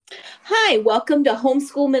Hi, welcome to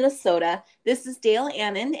Homeschool Minnesota. This is Dale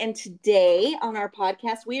Annan, and today on our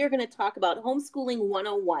podcast, we are going to talk about Homeschooling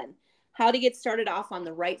 101, how to get started off on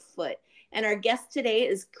the right foot. And our guest today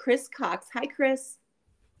is Chris Cox. Hi, Chris.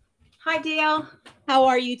 Hi, Dale. How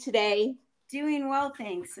are you today? Doing well,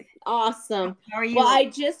 thanks. Awesome. How are you? Well, I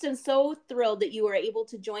just am so thrilled that you were able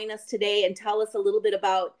to join us today and tell us a little bit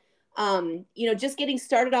about, just getting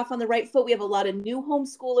started off on the right foot. We have a lot of new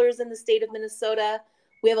homeschoolers in the state of Minnesota.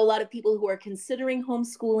 We have a lot of people who are considering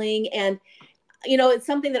homeschooling, and it's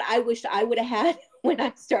something that I wished I would have had when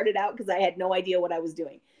I started out because I had no idea what I was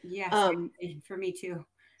doing. Yes, for me too.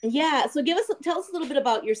 Yeah. So tell us a little bit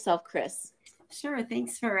about yourself, Chris. Sure.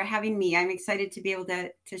 Thanks for having me. I'm excited to be able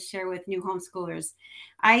to share with new homeschoolers.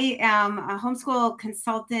 I am a homeschool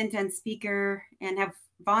consultant and speaker and have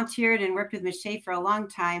volunteered and worked with Michelle for a long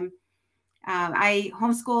time. I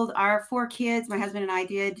homeschooled our 4 kids. My husband and I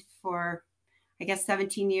did for, I guess,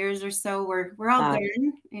 17 years or so. We're all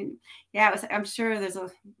done. And yeah, I'm sure there's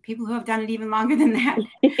people who have done it even longer than that.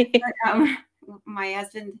 But, my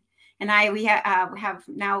husband and I, we have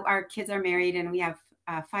now, our kids are married and we have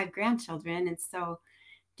 5 grandchildren. And so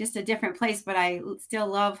just a different place, but I still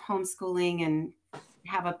love homeschooling and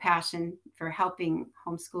have a passion for helping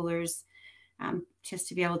homeschoolers just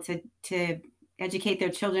to be able to educate their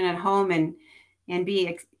children at home and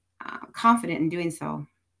be confident in doing so.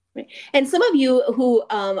 And some of you who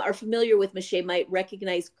are familiar with Michelle might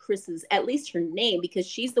recognize Chris's, at least her name, because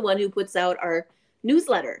she's the one who puts out our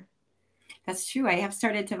newsletter. That's true. I have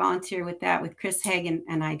started to volunteer with that with Chris Haig,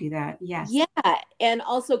 and I do that. Yes. Yeah. And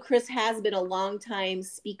also Chris has been a longtime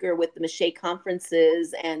speaker with the Michelle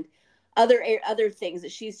conferences and other things.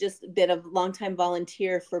 That she's just been a longtime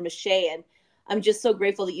volunteer for Michelle. And I'm just so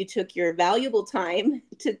grateful that you took your valuable time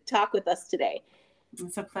to talk with us today.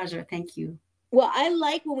 It's a pleasure. Thank you. Well, I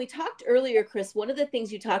like when we talked earlier, Chris, one of the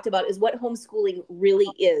things you talked about is what homeschooling really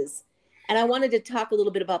is. And I wanted to talk a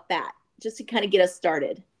little bit about that just to kind of get us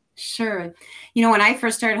started. Sure. When I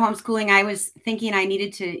first started homeschooling, I was thinking I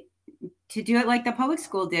needed to do it like the public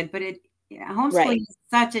school did, but homeschooling is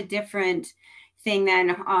such a different thing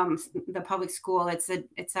than the public school. It's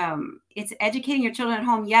educating your children at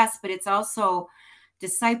home, yes, but it's also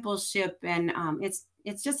discipleship, and it's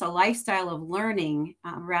just a lifestyle of learning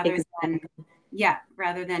rather than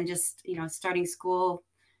just starting school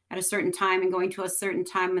at a certain time and going to a certain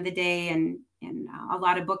time of the day and a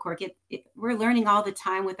lot of book work. We're learning all the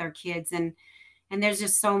time with our kids, and there's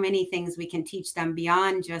just so many things we can teach them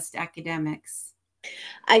beyond just academics.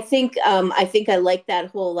 I think I like that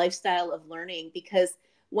whole lifestyle of learning, because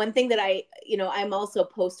one thing that I'm also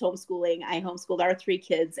post homeschooling. I homeschooled our 3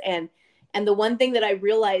 kids, and the one thing that I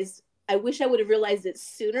realized, I wish I would have realized it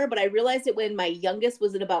sooner, but I realized it when my youngest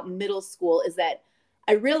was in about middle school, is that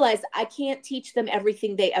I realized I can't teach them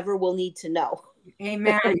everything they ever will need to know.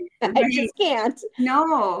 Amen. I just can't.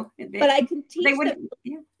 No. But I can teach them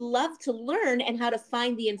love to learn and how to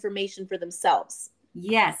find the information for themselves.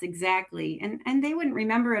 Yes, exactly. And they wouldn't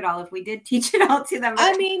remember it all if we did teach it all to them.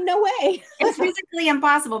 I mean, no way. It's physically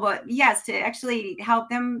impossible, but yes, to actually help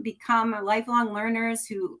them become lifelong learners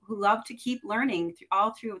who love to keep learning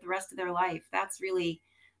all through the rest of their life. That's really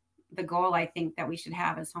the goal, I think, that we should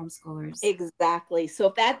have as homeschoolers. Exactly.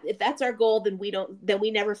 So if that's our goal, then we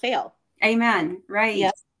never fail. Amen. Right.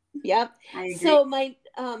 Yes. Yep. So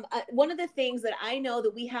one of the things that I know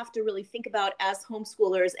that we have to really think about as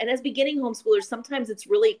homeschoolers and as beginning homeschoolers, sometimes it's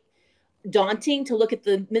really daunting to look at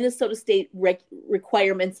the Minnesota state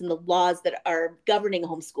requirements and the laws that are governing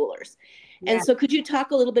homeschoolers. Yeah. And so could you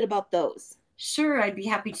talk a little bit about those? Sure, I'd be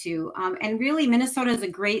happy to. And really, Minnesota is a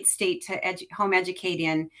great state to home educate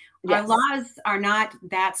in. Yes. Our laws are not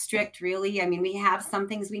that strict, really. I mean, we have some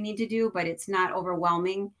things we need to do, but it's not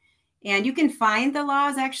overwhelming. And you can find the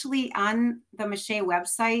laws actually on the Michelle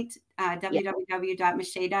website,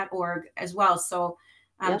 www.michelle.org as well. So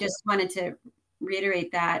just wanted to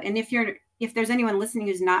reiterate that. And if there's anyone listening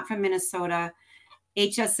who's not from Minnesota,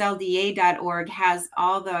 hslda.org has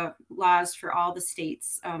all the laws for all the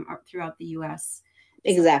states throughout the U.S.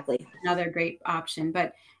 Exactly. So another great option.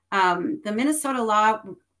 But the Minnesota law,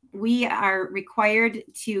 we are required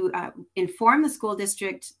to inform the school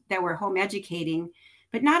district that we're home educating,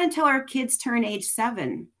 but not until our kids turn age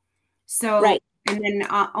 7. So, right. And then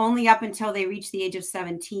only up until they reach the age of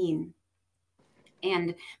 17.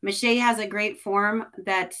 And Michelle has a great form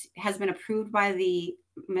that has been approved by the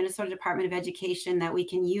Minnesota Department of Education that we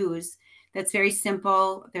can use. That's very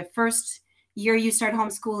simple. The first year you start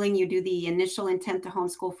homeschooling, you do the initial intent to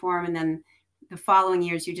homeschool form, and then the following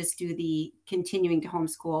years you just do the continuing to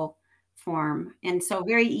homeschool form. And so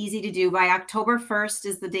very easy to do. By October 1st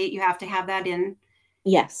is the date you have to have that in.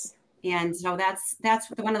 Yes. And so that's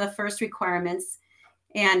one of the first requirements.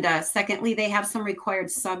 And secondly, they have some required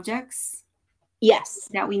subjects Yes.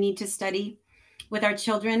 that we need to study with our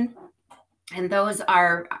children. And those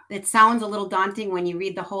are, it sounds a little daunting when you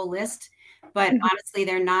read the whole list, but honestly,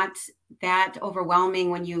 they're not that overwhelming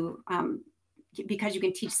when you, because you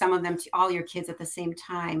can teach some of them to all your kids at the same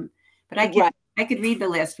time. But I could read the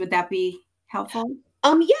list. Would that be helpful?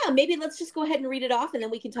 Yeah, maybe let's just go ahead and read it off, and then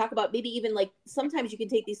we can talk about maybe even like sometimes you can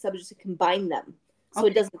take these subjects and combine them, so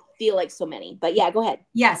it doesn't feel like so many. But yeah, go ahead.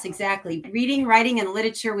 Yes, exactly. Reading, writing, and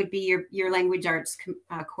literature would be your language arts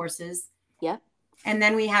courses. Yeah. And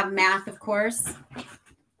then we have math, of course,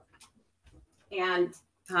 and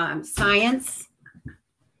science,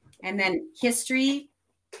 and then history.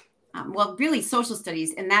 Well, really social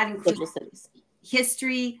studies, and that includes Social studies,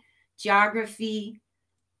 history, geography,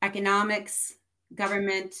 economics,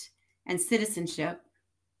 government, and citizenship.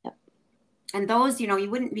 Yep. And those, you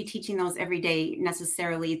wouldn't be teaching those every day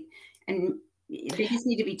necessarily, and they just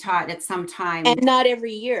need to be taught at some time. And not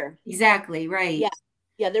every year. Exactly, right. Yeah.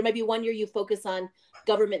 Yeah, there might be one year you focus on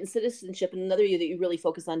government and citizenship, and another year that you really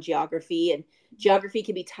focus on geography, and geography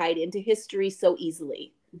can be tied into history so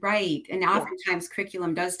easily. Right. And oftentimes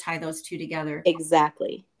curriculum does tie those two together.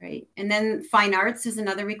 Exactly. Right. And then fine arts is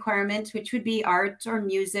another requirement, which would be art or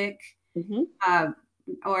music,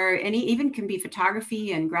 or even can be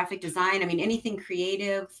photography and graphic design. I mean, anything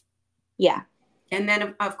creative. Yeah. And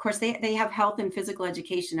then, of course, they have health and physical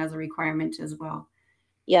education as a requirement as well.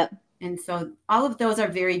 Yep. And so all of those are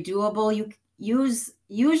very doable.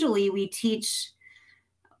 Usually we teach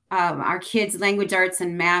our kids language arts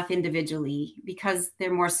and math individually because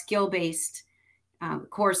they're more skill-based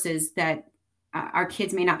courses that our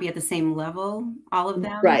kids may not be at the same level, all of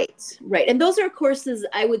them. Right. And those are courses,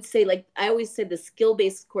 I would say, like I always say, the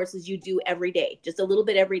skill-based courses you do every day, just a little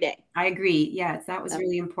bit every day. I agree. Yes, that was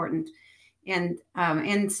really important. And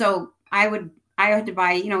so I had to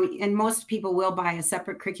buy, and most people will buy a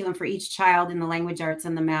separate curriculum for each child in the language arts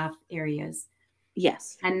and the math areas.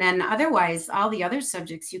 Yes. And then otherwise, all the other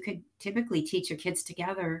subjects you could typically teach your kids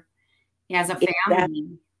together as a family. Exactly.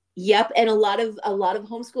 Yep. And a lot of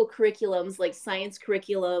homeschool curriculums, like science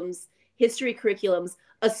curriculums, history curriculums,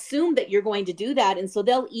 assume that you're going to do that. And so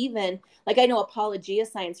they'll even, like I know Apologia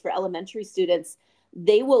Science for elementary students,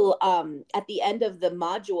 they will, at the end of the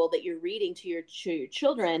module that you're reading to your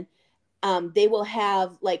children, they will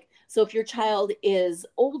have like, so if your child is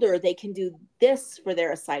older, they can do this for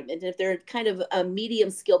their assignment. And if they're kind of a medium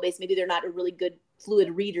skill base, maybe they're not a really good fluid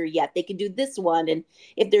reader yet, they can do this one. And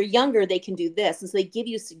if they're younger, they can do this. And so they give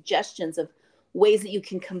you suggestions of ways that you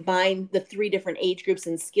can combine the 3 different age groups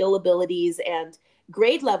and skill abilities and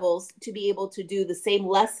grade levels to be able to do the same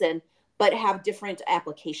lesson, but have different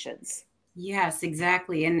applications. Yes,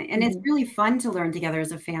 exactly. And it's really fun to learn together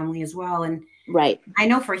as a family as well. And right. I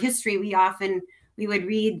know for history, we would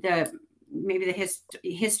read maybe the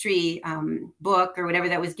history book or whatever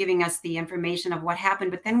that was giving us the information of what happened,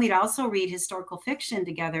 but then we'd also read historical fiction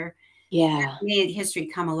together. Yeah. That made history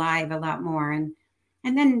come alive a lot more. And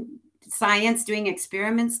then science, doing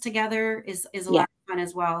experiments together is a lot of fun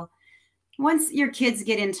as well. Once your kids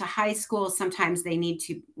get into high school, sometimes they need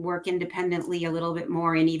to work independently a little bit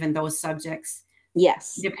more in even those subjects.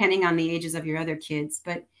 Yes. Depending on the ages of your other kids.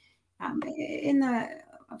 But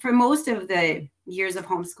for most of the years of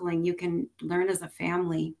homeschooling, you can learn as a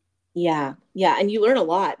family. Yeah. And you learn a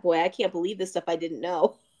lot. Boy, I can't believe this stuff I didn't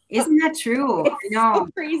know. Isn't that true? I know.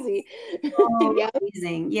 So crazy. So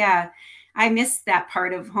amazing. Yeah. I missed that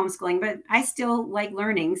part of homeschooling, but I still like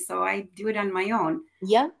learning, so I do it on my own.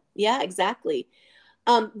 Yeah, exactly.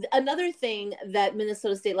 Another thing that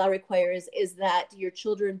Minnesota state law requires is that your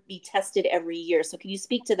children be tested every year. So can you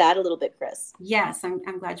speak to that a little bit, Chris? Yes, I'm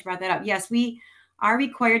glad you brought that up. Yes, we are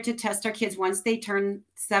required to test our kids once they turn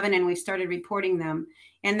 7, and we've started reporting them.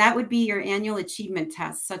 And that would be your annual achievement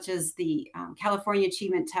tests, such as the California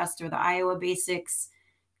Achievement Test or the Iowa Basics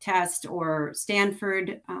Test or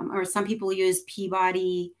Stanford, or some people use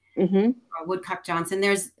Peabody. Woodcock Johnson.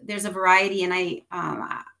 There's a variety, and I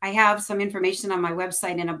have some information on my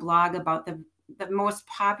website and a blog about the most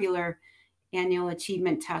popular annual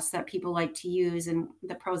achievement tests that people like to use and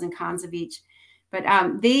the pros and cons of each. But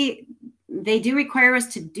they do require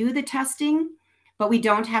us to do the testing, but we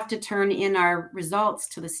don't have to turn in our results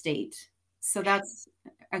to the state. So that's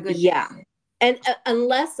a good thing. And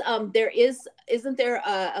unless isn't there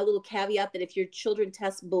a little caveat that if your children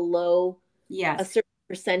test below a certain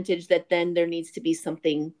percentage, that then there needs to be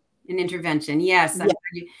an intervention? Yes.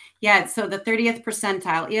 So the 30th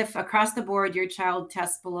percentile, if across the board your child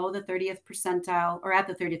tests below the 30th percentile or at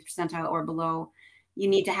the 30th percentile or below, you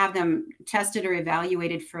need to have them tested or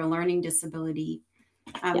evaluated for a learning disability.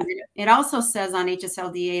 Yeah. It also says on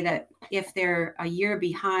HSLDA that if they're a year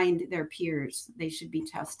behind their peers, they should be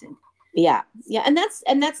tested. Yeah. Yeah. And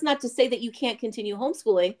that's not to say that you can't continue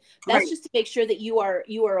homeschooling. That's Right. just to make sure that you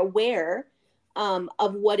are aware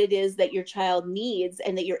of what it is that your child needs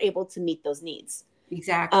and that you're able to meet those needs.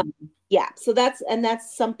 Exactly. Yeah. So that's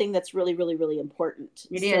something that's really, really, really important.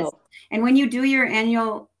 It is. And when you do your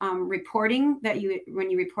annual reporting, when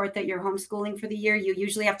you report that you're homeschooling for the year, you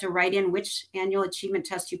usually have to write in which annual achievement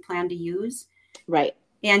test you plan to use. Right.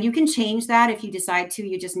 And you can change that if you decide to.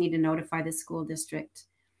 You just need to notify the school district.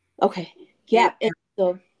 Okay. Yeah. And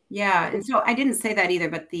so and so I didn't say that either,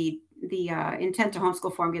 but the intent to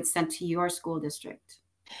homeschool form gets sent to your school district.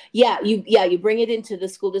 Yeah, you bring it into the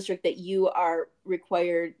school district that you are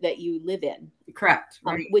required that you live in. Correct.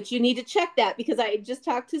 Right. Which you need to check that, because I just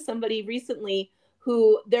talked to somebody recently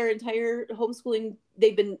who their entire homeschooling,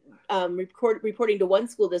 they've been reporting to one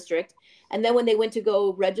school district, and then when they went to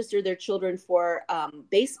go register their children for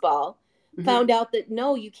baseball, found out that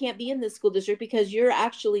no, you can't be in this school district because you're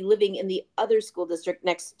actually living in the other school district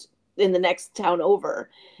in the next town over.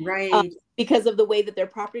 Right. Because of the way that their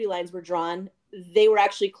property lines were drawn, they were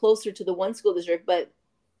actually closer to the one school district, but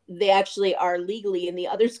they actually are legally in the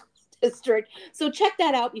other school district. So check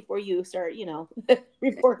that out before you start,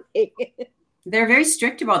 reporting. They're very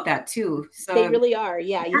strict about that too. So they really are.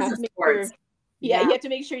 Yeah, you have to make sure. Yeah, you have to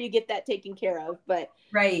make sure you get that taken care of. But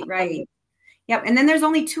right. Yep. And then there's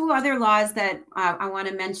only two other laws that I want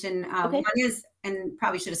to mention. Okay. One is, and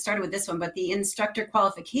probably should have started with this one, but the instructor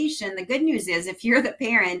qualification. The good news is if you're the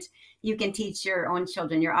parent, you can teach your own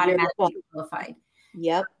children. You're automatically qualified.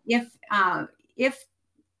 Yep. If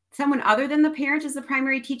someone other than the parent is the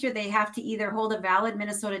primary teacher, they have to either hold a valid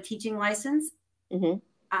Minnesota teaching license in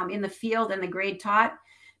the field and the grade taught,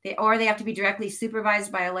 or they have to be directly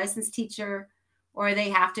supervised by a licensed teacher, or they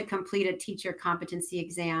have to complete a teacher competency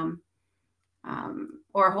exam,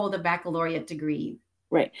 or hold a baccalaureate degree.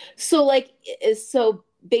 Right. So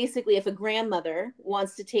basically, if a grandmother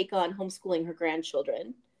wants to take on homeschooling her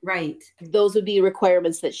grandchildren, right, those would be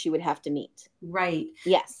requirements that she would have to meet. Right.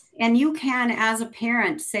 Yes. And you can, as a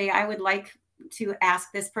parent, say, I would like to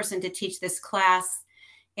ask this person to teach this class.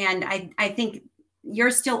 And I think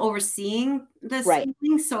you're still overseeing the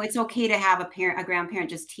schooling, so it's okay to have a grandparent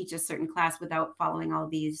just teach a certain class without following all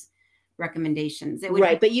these recommendations.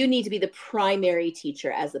 But you need to be the primary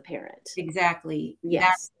teacher as a parent. Exactly.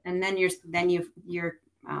 Yes. And then you're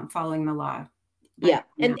following the law. Yeah.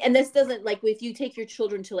 And this doesn't, like, if you take your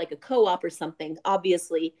children to like a co-op or something,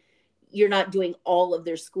 obviously you're not doing all of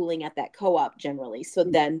their schooling at that co-op generally. So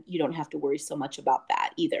then you don't have to worry so much about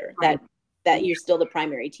that either. Right. That you're still the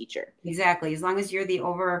primary teacher. Exactly. As long as you're the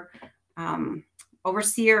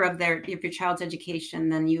overseer of your child's education,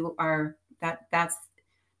 then you are that's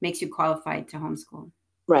makes you qualified to homeschool.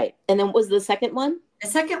 Right. And then what was the second one? The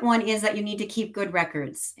second one is that you need to keep good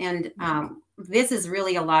records. And this is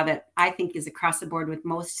really a law that I think is across the board with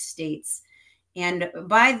most states. And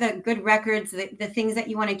by the good records, the things that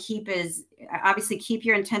you want to keep is obviously keep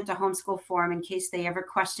your intent to homeschool form in case they ever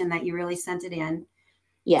question that you really sent it in.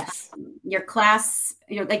 Yes. Your class,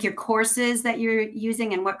 like your courses that you're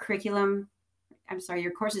using and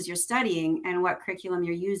your courses you're studying and what curriculum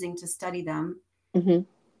you're using to study them. Mm-hmm.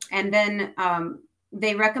 And then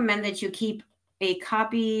they recommend that you keep a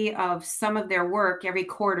copy of some of their work every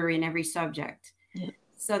quarter in every subject,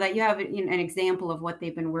 so that you have an example of what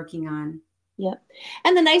they've been working on. Yeah.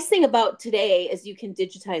 And the nice thing about today is you can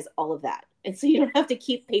digitize all of that. And so you don't have to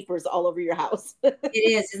keep papers all over your house. It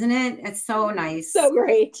is, isn't it? It's so nice. So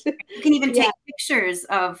great. You can even take pictures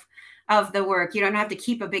of the work. You don't have to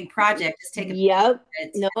keep a big project. Just take a picture.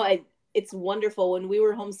 No, it's wonderful. When we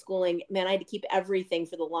were homeschooling, man, I had to keep everything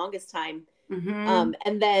for the longest time. Mm-hmm.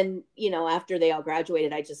 And then, after they all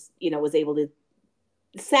graduated, I just, was able to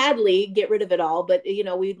sadly get rid of it all. But,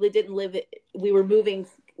 we didn't live it. We were moving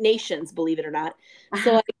nations, believe it or not.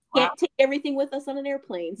 So I can't take everything with us on an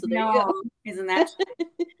airplane. So there you go. Isn't that?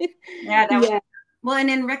 Well, and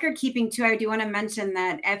in record keeping too, I do want to mention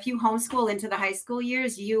that if you homeschool into the high school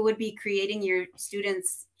years, you would be creating your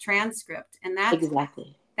students' transcript. And that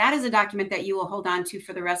is a document that you will hold on to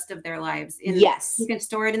for the rest of their lives. Yes. You can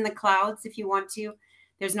store it in the clouds if you want to.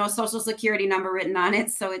 There's no social security number written on it,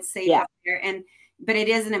 so it's safe up there. But it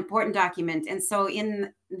is an important document. And so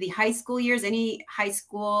in the high school years, any high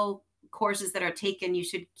school courses that are taken, you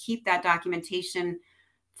should keep that documentation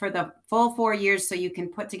for the full 4 years so you can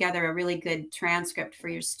put together a really good transcript for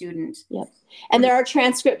your student. Yep. And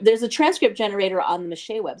there's a transcript generator on the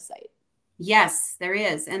Mache website. Yes, there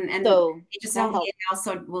is. And So that HSLDA helps.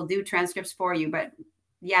 also will do transcripts for you. But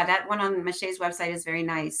yeah, that one on Michelle's website is very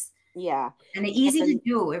nice Yeah. and easy to And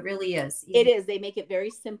do. It really is it easy. is. They make it very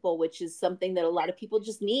simple, which is something that a lot of people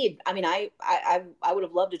just need. I mean, I would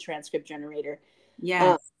have loved a transcript generator. Um,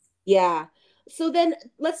 Yes. yeah. So then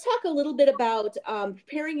let's talk a little bit about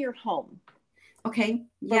preparing your home Okay.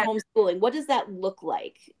 for Yeah. homeschooling. What does that look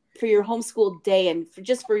like for your homeschool day and for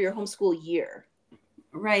just for your homeschool year?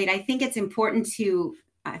 Right. I think it's important to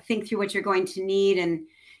think through what you're going to need. And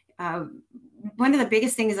uh, one of the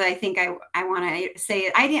biggest things that I think I want to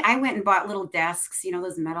say, I went and bought little desks,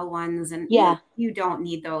 those metal ones, and Yeah. you don't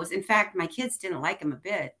need those. In fact, my kids didn't like them a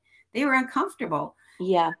bit. They were uncomfortable.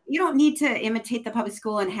 Yeah. You don't need to imitate the public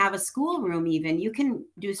school and have a schoolroom even. You can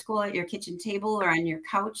do school at your kitchen table or on your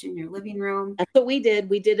couch in your living room. That's what we did.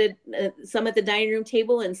 We did it some at the dining room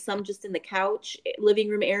table and some just in the couch living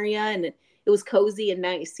room area, and it was cozy and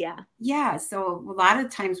nice. Yeah. Yeah, so a lot of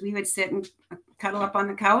times we would sit and cuddle up on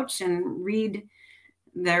the couch and read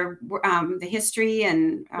the history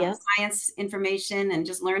and Yeah. science information and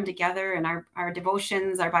just learn together, and our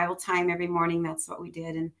devotions, our Bible time every morning. That's what we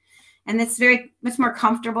did. And it's very much more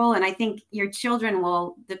comfortable. And I think your children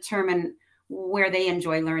will determine where they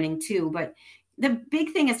enjoy learning too. But the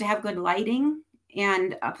big thing is to have good lighting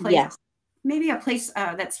and a place, Yes. maybe a place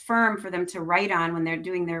that's firm for them to write on when they're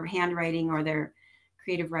doing their handwriting or their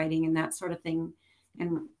creative writing and that sort of thing.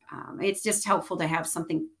 And it's just helpful to have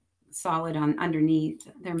something solid on underneath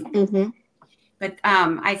there. Mm-hmm. But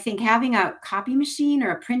I think having a copy machine or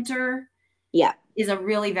a printer Yeah. is a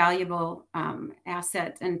really valuable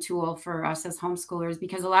asset and tool for us as homeschoolers,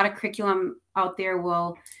 because a lot of curriculum out there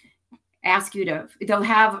will ask you to, they'll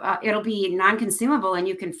have, it'll be non-consumable and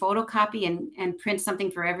you can photocopy and print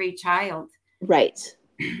something for every child. Right.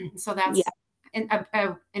 So Yeah. that's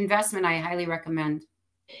a investment I highly recommend.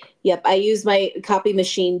 Yep. I used my copy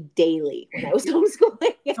machine daily when I was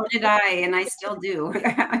homeschooling. So did I, and I still do.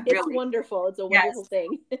 It's Really. wonderful. It's a Yes. wonderful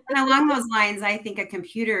thing. And along those lines, I think a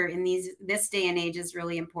computer in this day and age is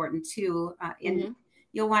really important too. And Mm-hmm.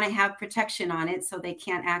 you'll want to have protection on it so they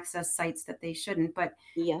can't access sites that they shouldn't. But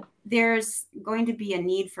Yeah. there's going to be a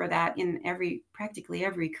need for that in practically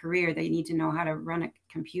every career. They need to know how to run a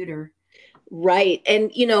computer. Right.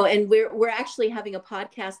 And and we're actually having a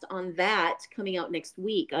podcast on that coming out next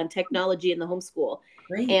week on technology in the homeschool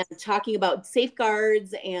Great. and talking about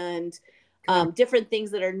safeguards and Good. different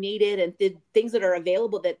things that are needed and things that are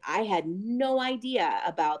available that I had no idea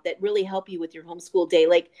about that really help you with your homeschool day.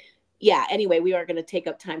 Like, yeah, anyway, we are going to take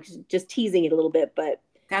up time just teasing it a little bit, but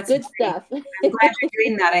That's good great. stuff. I'm glad you're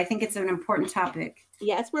doing that. I think it's an important topic.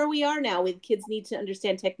 Yeah, it's where we are now with kids need to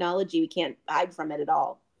understand technology. We can't hide from it at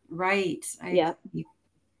all. Right. I Yeah. agree.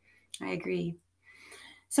 I agree.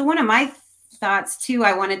 So one of my thoughts too,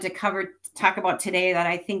 I wanted to talk about today that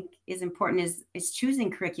I think is important is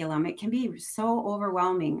choosing curriculum. It can be so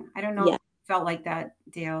overwhelming. I don't know if Yeah. you felt like that,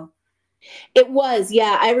 Dale. It was.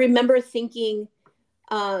 Yeah. I remember thinking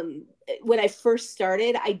um when I first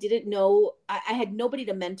started, I didn't know, I had nobody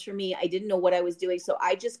to mentor me. I didn't know what I was doing. So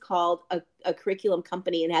I just called a curriculum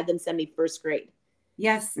company and had them send me first grade.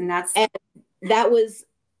 Yes, and that's And that was,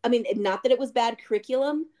 I mean, not that it was bad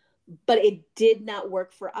curriculum, but it did not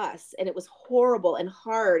work for us. And it was horrible and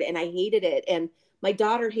hard. And I hated it. And my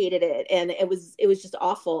daughter hated it. And it was just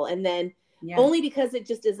awful. And then yes, only because it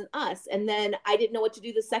just isn't us. And then I didn't know what to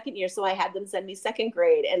do the second year. So I had them send me second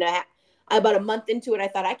grade. And about a month into it, I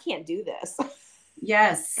thought, I can't do this.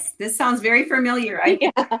 yes. This sounds very familiar. I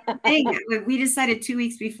Yeah. think we decided 2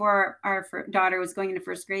 weeks before our daughter was going into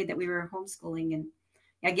first grade that we were homeschooling, and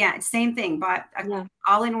again, same thing, but Yeah.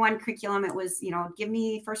 all-in-one curriculum. It was, give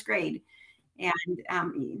me first grade. And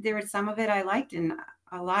there was some of it I liked and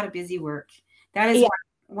a lot of busy work. That is Yeah.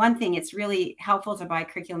 one thing. It's really helpful to buy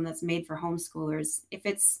curriculum that's made for homeschoolers. If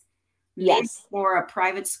it's made Yes. for a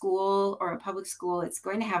private school or a public school, it's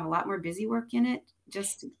going to have a lot more busy work in it.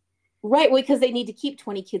 Just Right. Well, because they need to keep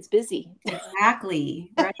 20 kids busy.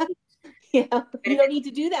 exactly right. Yeah. But You if don't need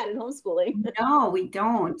to do that in homeschooling. no, we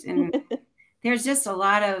don't. And there's just a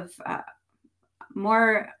lot of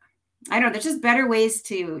more, I don't know, there's just better ways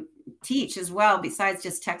to teach as well, besides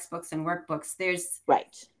just textbooks and workbooks. There's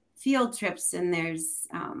Right. field trips and there's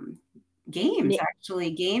games.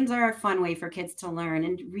 Actually, games are a fun way for kids to learn,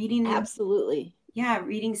 and reading. Absolutely. Yeah,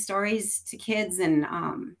 reading stories to kids, and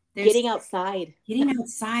there's Getting outside. getting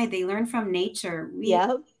outside. They learn from nature.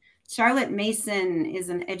 Yeah. Charlotte Mason is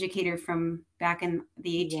an educator from back in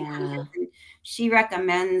the 1800s. Yeah. And she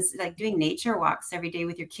recommends like doing nature walks every day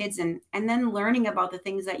with your kids, and then learning about the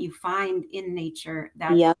things that you find in nature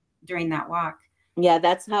that Yeah. during that walk. Yeah,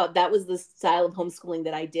 that was the style of homeschooling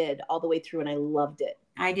that I did all the way through, and I loved it.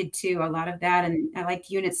 I did too, a lot of that, and I liked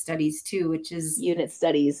unit studies too, which is, Unit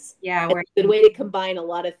studies. yeah, It's where a good way to combine a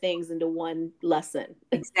lot of things into one lesson.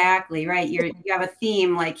 exactly right. You have a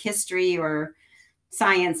theme like history or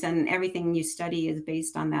science, and everything you study is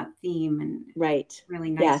based on that theme, and Right.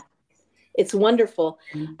 really nice. Yeah. It's wonderful.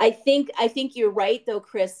 I think you're right though,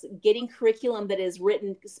 Chris, getting curriculum that is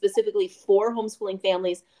written specifically for homeschooling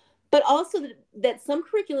families, but also that some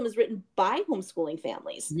curriculum is written by homeschooling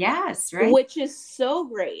families, Yes, right. which is so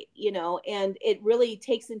great, and it really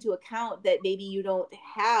takes into account that maybe you don't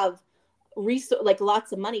have like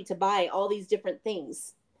lots of money to buy all these different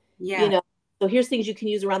things, you Yeah, know. So here's things you can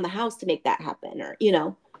use around the house to make that happen, or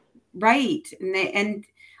right. And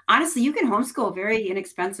honestly, you can homeschool very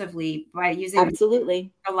inexpensively by using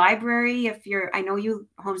absolutely. the library. If you're, I know you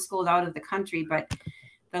homeschooled out of the country, but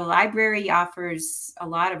the library offers a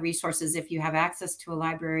lot of resources if you have access to a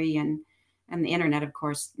library, and the internet, of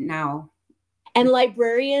course, now. And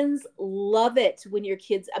librarians love it when your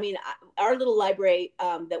kids, I mean, our little library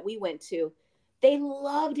that we went to, they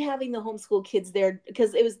loved having the homeschool kids there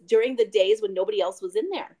because it was during the days when nobody else was in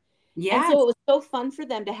there. And Yes, so it was so fun for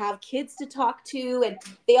them to have kids to talk to. And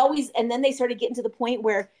they always, and then they started getting to the point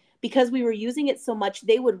where, because we were using it so much,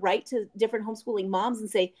 they would write to different homeschooling moms and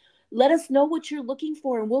say, let us know what you're looking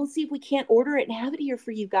for, and we'll see if we can't order it and have it here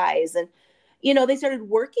for you guys. And they started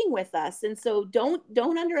working with us. And so don't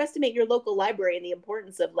underestimate your local library and the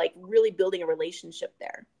importance of like really building a relationship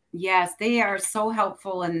there. yes, they are so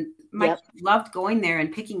helpful. And my Yep. kids loved going there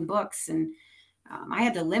and picking books. And I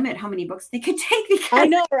had to limit how many books they could take because I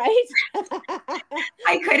know, right?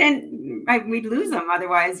 I couldn't, we'd lose them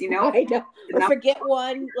otherwise, I know. Or Enough. forget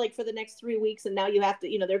one like for the next 3 weeks, and now you have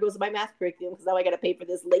to, there goes my math curriculum because now I got to pay for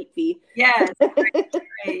this late fee. Yes, So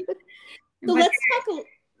right. But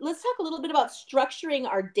let's talk a little bit about structuring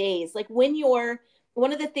our days. Like when you're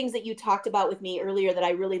one of the things that you talked about with me earlier that I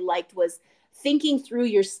really liked was thinking through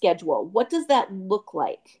your schedule. What does that look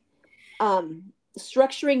like?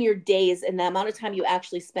 Structuring your days and the amount of time you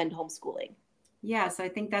actually spend homeschooling. yes, I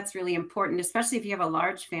think that's really important, especially if you have a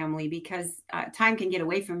large family, because time can get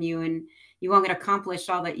away from you and you won't get accomplished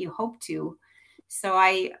all that you hope to. So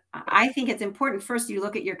I think it's important first you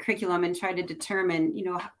look at your curriculum and try to determine,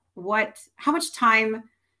 how much time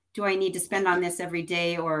do I need to spend on this every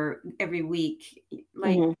day or every week?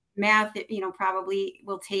 Like Mm-hmm. math, probably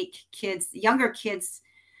will take younger kids,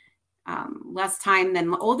 less time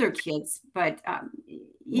than older kids, but each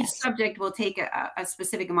Yes. subject will take a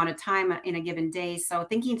specific amount of time in a given day. So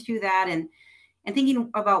thinking through that, and thinking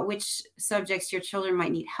about which subjects your children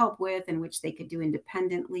might need help with and which they could do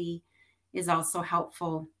independently is also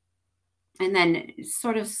helpful. And then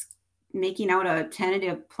sort of making out a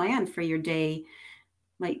tentative plan for your day.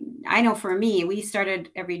 Like I know for me, we started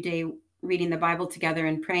every day reading the Bible together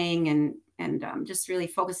and praying, and just really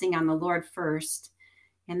focusing on the Lord first,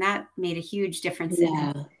 and that made a huge difference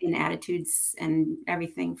Yeah. in attitudes and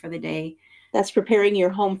everything for the day. That's preparing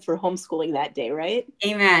your home for homeschooling that day, right?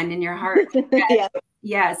 Amen. In your heart. Yeah.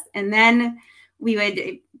 Yes. And then we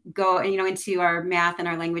would go, into our math and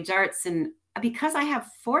our language arts. And because I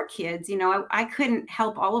have 4 kids, I couldn't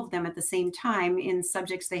help all of them at the same time in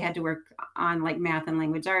subjects they had to work on, like math and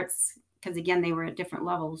language arts, because again, they were at different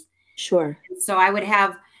levels. Sure. So I would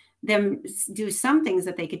have them do some things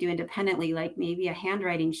that they could do independently, like maybe a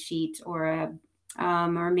handwriting sheet, or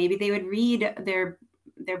maybe they would read their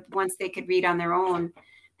once they could read on their own,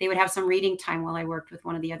 they would have some reading time while I worked with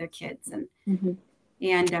one of the other kids. And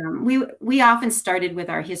Mm-hmm. we often started with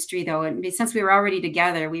our history though, and since we were already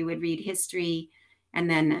together, we would read history and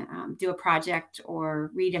then do a project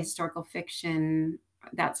or read historical fiction,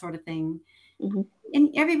 that sort of thing. Mm-hmm. And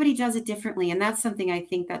everybody does it differently, and that's something I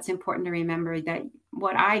think that's important to remember, that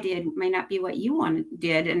what I did might not be what you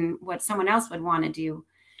did and what someone else would want to do.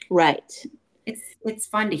 Right. It's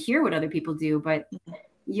fun to hear what other people do, but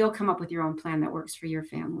you'll come up with your own plan that works for your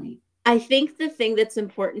family. I think the thing that's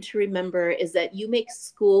important to remember is that you make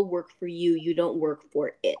school work for you. You don't work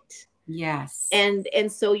for it. Yes. And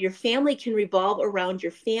so your family can revolve around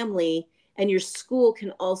your family, and your school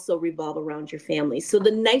can also revolve around your family. So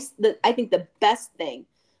I think the best thing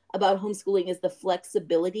about homeschooling is the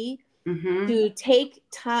flexibility Mm-hmm. to take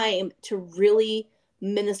time to really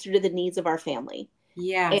minister to the needs of our family, and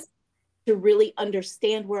Yes. to really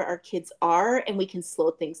understand where our kids are, and we can slow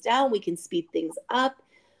things down, we can speed things up,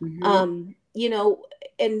 Mm-hmm. um you know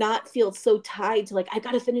and not feel so tied to like I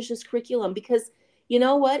got to finish this curriculum, because you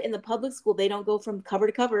know what, in the public school they don't go from cover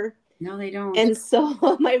to cover. No, they don't. And so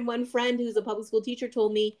my one friend who's a public school teacher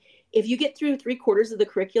told me, if you get through 3/4 of the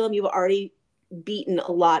curriculum, you've already beaten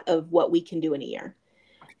a lot of what we can do in a year.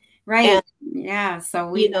 Right. And, Yeah. So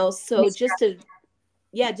we so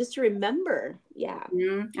just to remember. Yeah.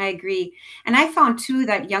 I agree. And I found too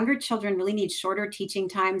that younger children really need shorter teaching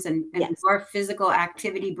times and Yes. more physical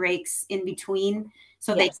activity breaks in between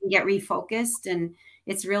so they Yes. can get refocused. And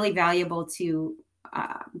it's really valuable to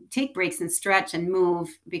take breaks and stretch and move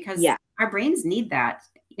because Yeah. our brains need that.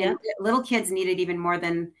 Yeah. And little kids need it even more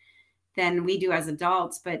than we do as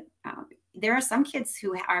adults. But there are some kids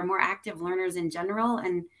who are more active learners in general,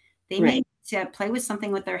 and they may Right. need to play with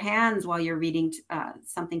something with their hands while you're reading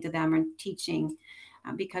something to them or teaching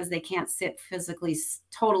because they can't sit physically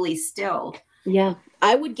totally still. Yeah.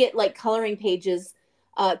 I would get like coloring pages,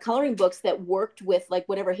 coloring books that worked with like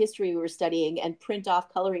whatever history we were studying, and print off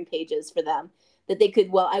coloring pages for them that they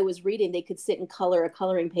could, while I was reading, they could sit and color a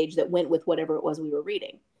coloring page that went with whatever it was we were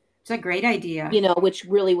reading, It's a great idea. which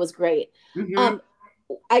really was great. Hmm. Um,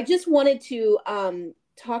 I just wanted to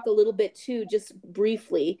talk a little bit too, just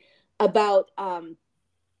briefly, about,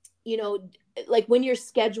 you know, like when you're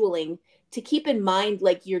scheduling, to keep in mind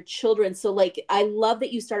like your children. So like I love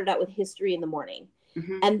that you started out with history in the morning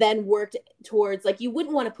Hmm. and then worked towards, like, you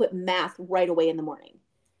wouldn't want to put math right away in the morning.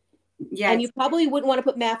 And Yes. you probably wouldn't want to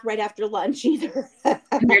put math right after lunch either.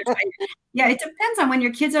 Yeah, it depends on when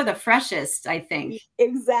your kids are the freshest, I think.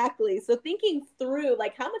 Exactly. So thinking through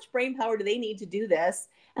like how much brain power do they need to do this?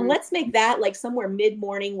 And Mm. let's make that like somewhere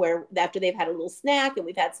mid-morning, where after they've had a little snack and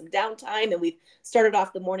we've had some downtime and we've started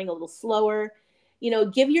off the morning a little slower,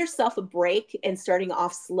 give yourself a break and starting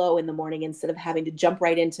off slow in the morning instead of having to jump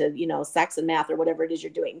right into, Saxon math or whatever it is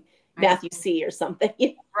you're doing, I, math you see or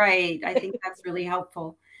something. right. I think that's really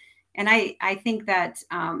helpful. And I think that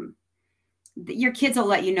your kids will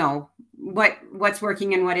let you know what's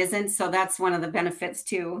working and what isn't. So that's one of the benefits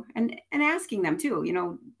too. And asking them too,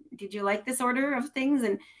 did you like this order of things?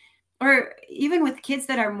 And or even with kids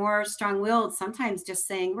that are more strong-willed, sometimes just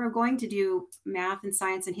saying, we're going to do math and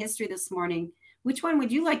science and history this morning. Which one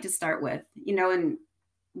would you like to start with? And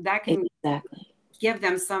that can Exactly. give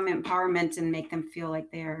them some empowerment and make them feel like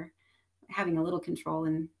they're having a little control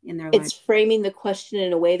in their life. It's framing the question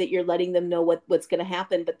in a way that you're letting them know what's going to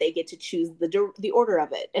happen, but they get to choose the order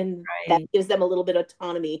of it, and that Right. gives them a little bit of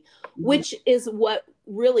autonomy, Mhm. which is what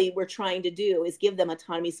really we're trying to do, is give them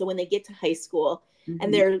autonomy. So when they get to high school and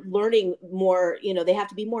Mhm. they're learning more, they have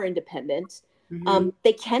to be more independent. Mhm.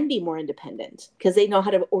 They can be more independent because they know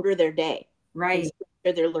how to order their day and Right.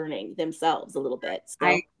 structure their learning themselves a little bit.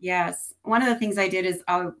 So Yes. One of the things I did is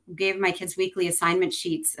I gave my kids weekly assignment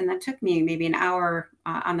sheets, and that took me maybe an hour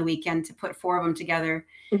on the weekend to put 4 of them together.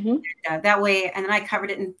 mhm. That way, and then I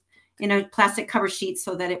covered it in a plastic cover sheet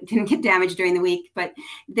so that it didn't get damaged during the week. But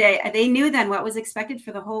they knew then what was expected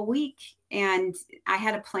for the whole week, and I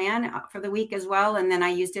had a plan for the week as well. And then I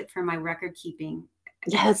used it for my record keeping.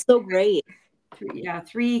 Yeah, that's so great.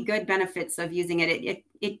 Three good benefits of using it.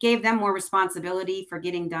 It gave them more responsibility for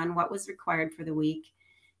getting done what was required for the week,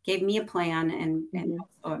 gave me a plan, and Mhm.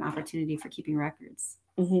 also an opportunity for keeping records.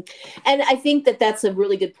 Mhm. And I think that that's a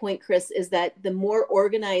really good point, Chris, is that the more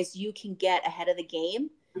organized you can get ahead of the game,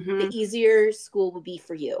 the Hmm. easier school will be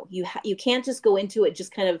for you. You can't just go into it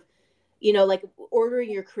just kind of, like ordering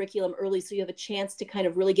your curriculum early so you have a chance to kind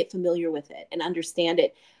of really get familiar with it and understand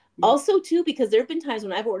it. Also, too, because there have been times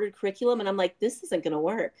when I've ordered curriculum and I'm like, this isn't going to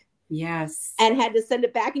work, Yes. and had to send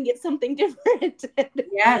it back and get something different.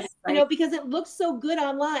 Yes. Because it looks so good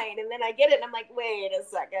online, and then I get it and I'm like, wait a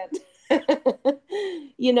second.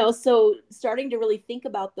 So starting to really think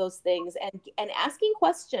about those things and asking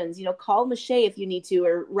questions, call Mache if you need to,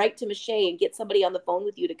 or write to Mache and get somebody on the phone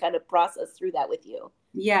with you to kind of process through that with you.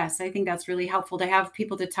 Yes, I think that's really helpful to have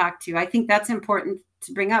people to talk to. I think that's important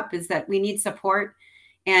to bring up, is that we need support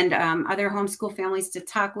and other homeschool families to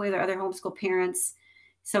talk with, or other homeschool parents.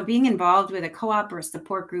 So being involved with a co-op or a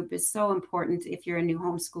support group is so important if you're a new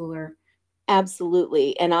homeschooler.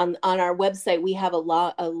 Absolutely. And on our website, we have a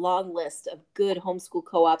long list of good homeschool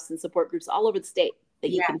co-ops and support groups all over the state that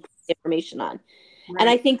you Yeah, can put information on. And right.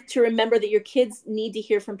 I think to remember that your kids need to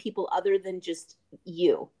hear from people other than just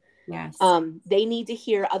you. Yes. They need to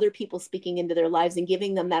hear other people speaking into their lives, and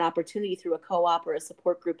giving them that opportunity through a co-op or a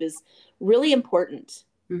support group is really important.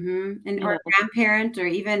 And You or know, a grandparent, or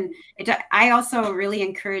even I also really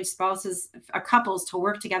encourage spouses or couples to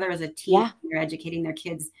work together as a team yeah, when they're educating their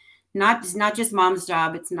kids. Not just mom's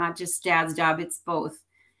job, it's not just dad's job, it's both.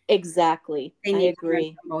 exactly. They I need to learn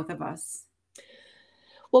agree. from both of us.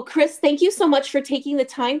 Well, Chris, thank you so much for taking the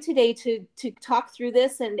time today to talk through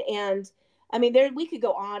this, and I mean, there we could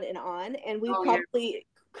go on, and we Oh yeah. probably,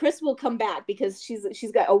 Chris will come back because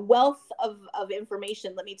she's got a wealth of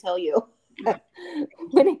information. Let me tell you.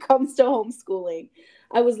 when it comes to homeschooling.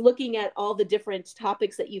 I was looking at all the different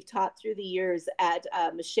topics that you've taught through the years at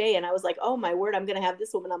Mache, and I was like, oh my word, I'm going to have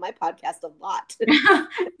this woman on my podcast a lot.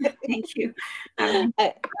 Thank you. I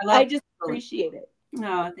I love just homeschooling. appreciate it.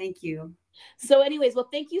 Oh, thank you. So, anyways, well,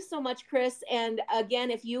 thank you so much, Chris. And again,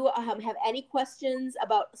 if you have any questions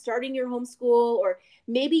about starting your homeschool, or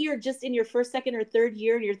maybe you're just in your first, second, or third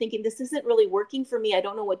year and you're thinking, this isn't really working for me, I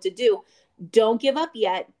don't know what to do, don't give up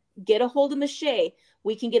yet. Get a hold of Mache.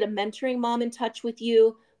 We can get a mentoring mom in touch with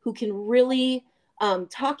you who can really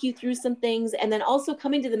talk you through some things. And then also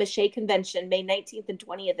coming to the Mache convention, May 19th and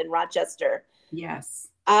 20th in Rochester. Yes.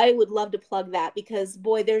 I would love to plug that because,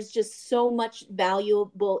 boy, there's just so much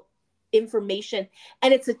valuable information.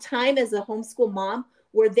 And it's a time as a homeschool mom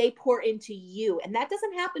where they pour into you. And that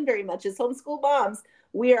doesn't happen very much as homeschool moms.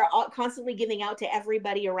 We are constantly giving out to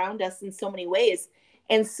everybody around us in so many ways.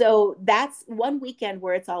 And so that's one weekend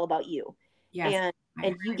where it's all about you. Yes.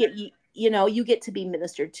 And you get, you get to be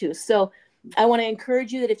ministered to. So I want to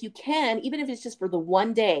encourage you that if you can, even if it's just for the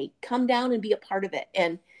one day, come down and be a part of it.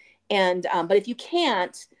 But if you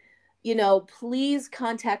can't, please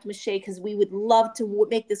contact Mache, because we would love to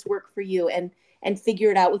make this work for you and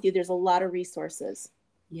figure it out with you. There's a lot of resources.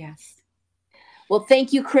 Yes. Well,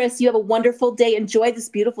 thank you, Chris. You have a wonderful day. Enjoy this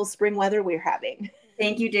beautiful spring weather we're having.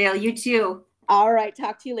 Thank you, Dale. You too. All right.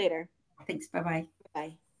 Talk to you later. Thanks. Bye-bye.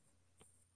 Bye.